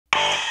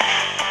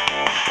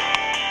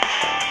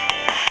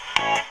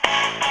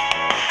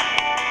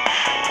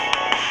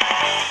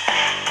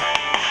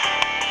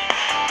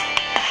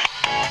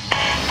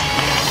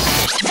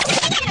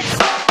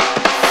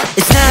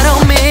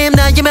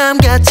마음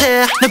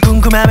같아. 너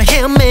궁금하면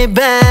hit me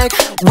back.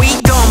 We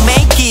gon'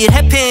 make it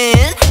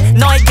happen.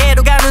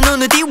 너에게로 가는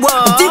눈을 띄워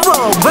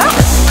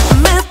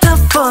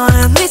Metaphor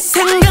네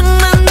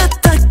생각만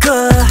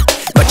났다고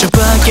But you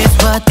forget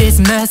what this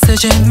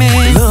message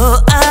means.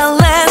 Lord, I'll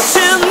let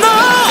you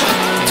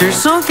know. There's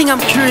something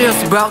I'm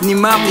curious about. 네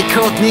맘, 네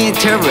code, 네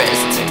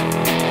interest.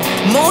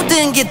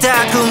 모든 게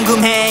다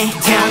궁금해.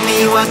 Tell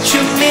me what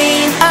you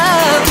mean.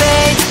 Oh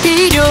babe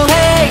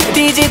필요해.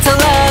 Digital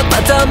love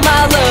어떤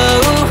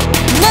말로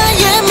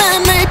나의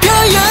맘을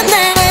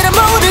표현해. 나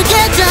모르게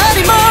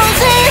저리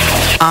못해.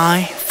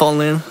 I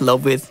fall in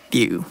love with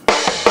you.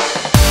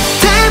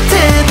 Tap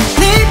tap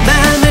네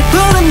맘을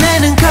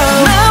풀어내는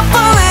code. Now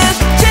for it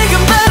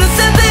지금 바로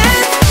send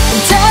it.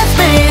 Touch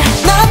me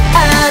넌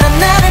알아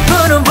나를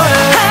푸는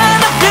word.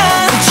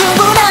 하나면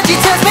충분하지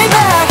touch me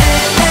back.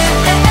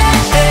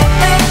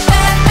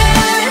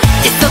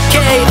 It's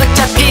okay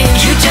어차피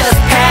you just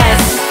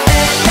pass.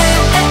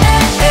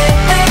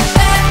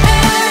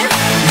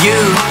 You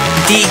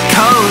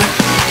decode.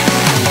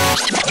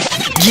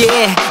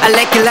 Yeah, I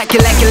like it, like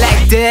it, like it,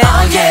 like that.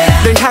 Oh yeah.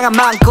 널 향한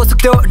마음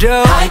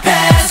고속도로. High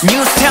pass.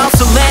 New style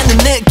설레는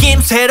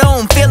느낌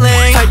새로운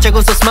feeling. 살짝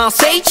웃어 smile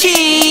say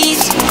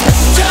cheese.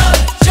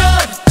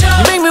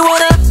 You make me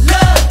wanna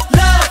love,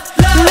 love,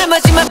 love. 내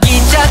마지막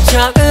기차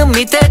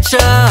처음이 됐죠.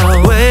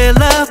 Well,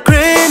 love,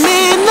 grant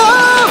me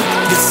no.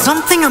 There's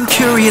something I'm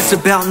curious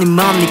about. 네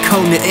맘, 네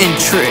code, 내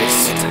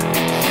interest.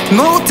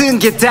 모든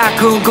게 다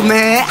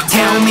궁금해.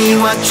 Tell me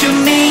what you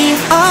mean.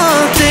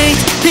 All things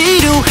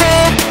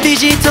필요해.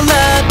 Digital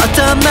love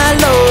어떤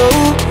말로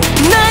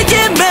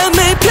나의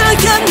맘을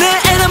표현해.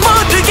 And I'm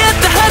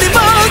모르겠다 하리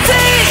못해.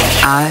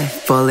 I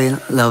fall in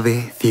love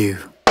with you.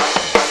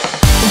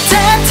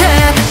 Tap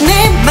tap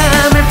네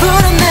맘을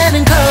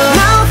풀어내는 code.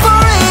 Now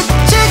for it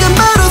지금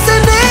바로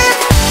send it.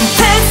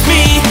 Text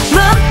me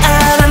넌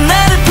알아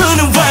나를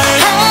푸는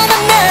word.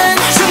 하나면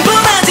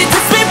충분하지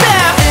text me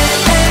back.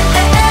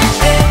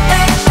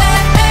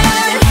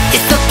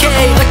 It's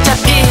okay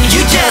어차피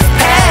you just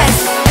pass.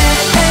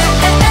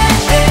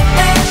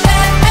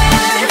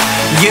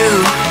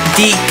 You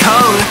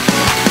decode.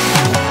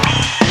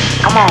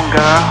 Come on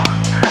girl,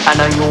 I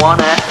know you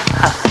want it.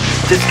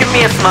 Just give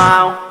me a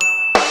smile.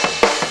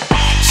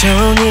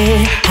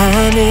 종일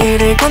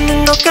하늘을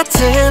걷는 것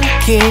같은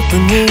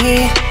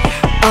기분이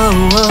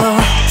oh,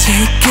 oh.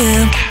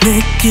 지금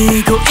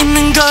느끼고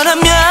있는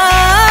거라면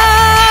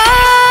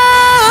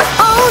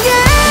oh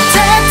yeah.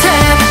 Tap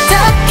tap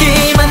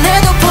닿기만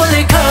해도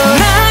풀릴 code.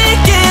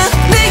 나에겐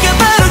네가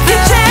바로 그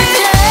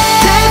change.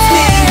 Text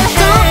me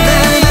또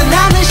나는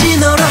나는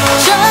신호로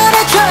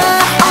전해줘.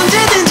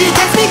 언제든지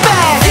text me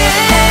back.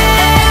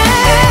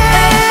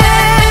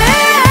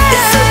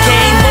 It's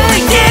okay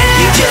모든 게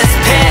you just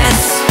pass.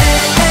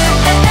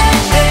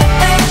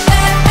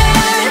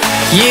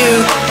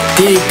 You